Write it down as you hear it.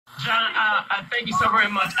John, thank you so very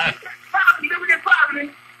much.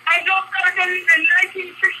 Providence. I don't know in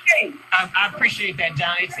 1968. I appreciate that,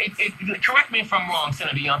 John. Correct me if I'm wrong,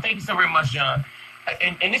 Senator Young. Thank you so very much, John.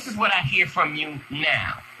 And this is what I hear from you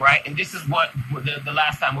now, right? And this is what the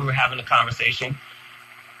last time we were having a conversation.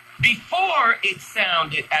 Before, it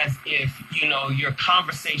sounded as if, your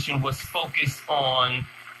conversation was focused on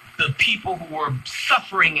the people who were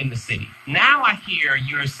suffering in the city. Now I hear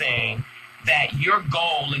you're saying that your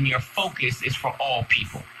goal and your focus is for all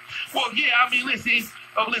people. Well, yeah, I mean, listen,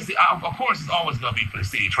 of course, it's always going to be for the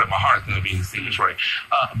city of Detroit. My heart's going to be in the city of Detroit.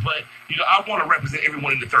 But, I want to represent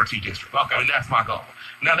everyone in the 13th district. Okay. I mean, that's my goal.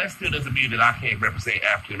 Now, that still doesn't mean that I can't represent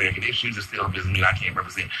African-American issues. It still doesn't mean I can't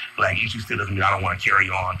represent Black issues. Still doesn't mean I don't want to carry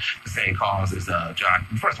on the same cause as John.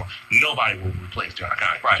 First of all, nobody will replace John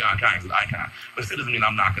Kines. Right. John Kines is an icon. But it still doesn't mean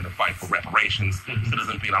I'm not going to fight for reparations. Mm-hmm. Still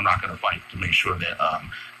doesn't mean I'm not going to fight to make sure that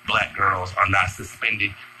Black girls are not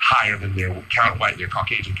suspended higher than their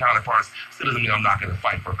Caucasian counterparts. Still doesn't mean I'm not going to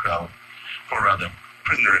fight for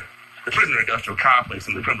the prisoner industrial complex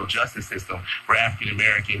and the criminal justice system where African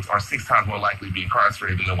Americans are 6 times more likely to be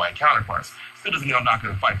incarcerated than their white counterparts. Still doesn't mean I'm not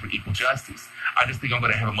going to fight for equal justice. I just think I'm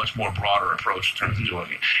going to have a much more broader approach in terms of doing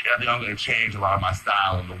it. And I think I'm going to change a lot of my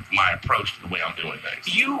style and my approach to the way I'm doing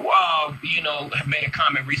things. You, have made a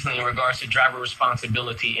comment recently in regards to driver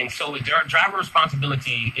responsibility. And so driver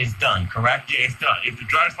responsibility is done, correct? Yeah, it's done. If the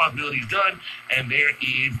driver responsibility is done and there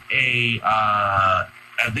is I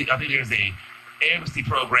think there's a amnesty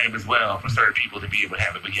program as well for certain people to be able to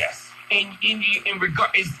have it, but yes. And in regard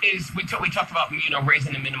we talked about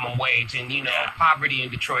raising the minimum wage, and poverty in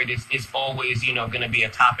Detroit is always going to be a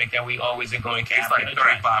topic that we always are going to have. It's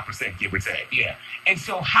like 35%, give or take. Yeah. And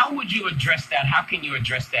so how would you address that? How can you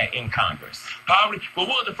address that in Congress? Poverty. Well,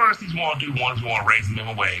 one of the first things we want to do, one is we want to raise the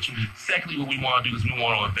minimum wage. Mm-hmm. Secondly, what we want to do is we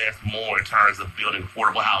want to invest more in terms of building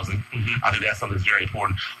affordable housing. Mm-hmm. I think that's something that's very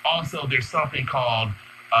important. Also, there's something called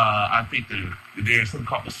there's something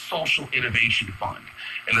called the Social Innovation Fund.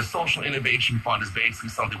 And the Social Innovation Fund is basically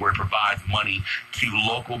something where it provides money to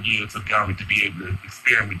local units of government to be able to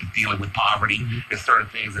experiment with dealing with poverty and certain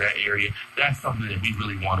things in that area. That's something that we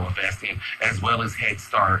really want to invest in, as well as Head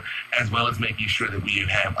Start, as well as making sure that we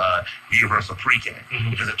have universal pre-K.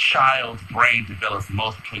 Because a child's brain develops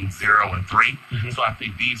most between 0 and 3. So I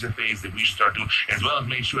think these are things that we should start doing, as well as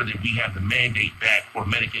make sure that we have the mandate back for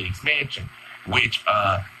Medicaid expansion, which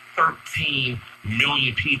 13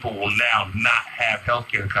 million people will now not have health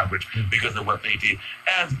care coverage because of what they did,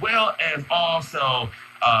 as well as also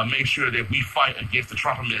make sure that we fight against the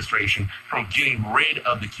Trump administration from getting rid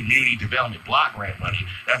of the community development block grant money.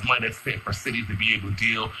 That's money that's spent for cities to be able to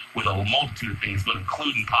deal with a multitude of things, but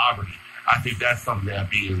including poverty. I think that's something that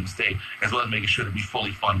would be a mistake, as well as making sure that we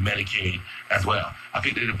fully fund Medicaid as well. I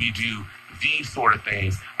think that if we do these sort of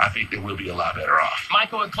things, I think that we'll be a lot better off.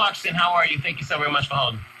 Michael and Clarkston, how are you? Thank you so very much for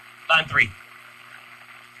holding. Line 3.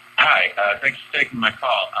 Hi, thanks for taking my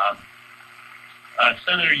call.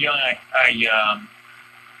 Senator Young, I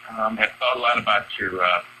have thought a lot about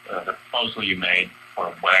the proposal you made for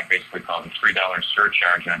what I basically call the $3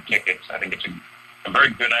 surcharge on tickets. I think it's a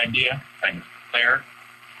very good idea. I think it's fair.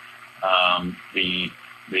 The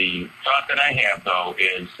thought that I have, though,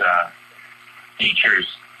 is teachers,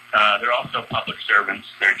 they're also public servants.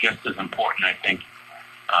 They're just as important, I think,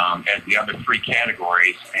 as the other 3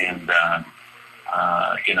 categories. And,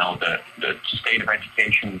 the state of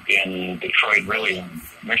education in Detroit, really in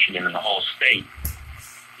Michigan and the whole state,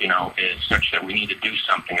 is such that we need to do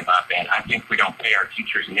something about that. I think we don't pay our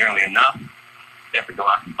teachers nearly enough. They have to go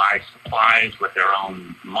out and buy supplies with their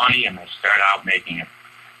own money, and they start out making it,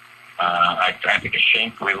 I think, a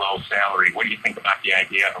shamefully low salary. What do you think about the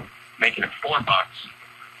idea of making it $4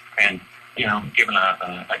 and, giving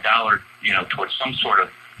a dollar, towards some sort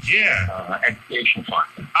of education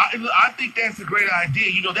fund? I think that's a great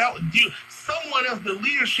idea. Someone else, the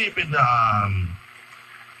leadership in the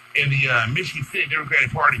Michigan State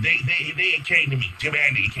Democratic Party, they came to me. Jim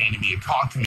Andy came to me and talked to me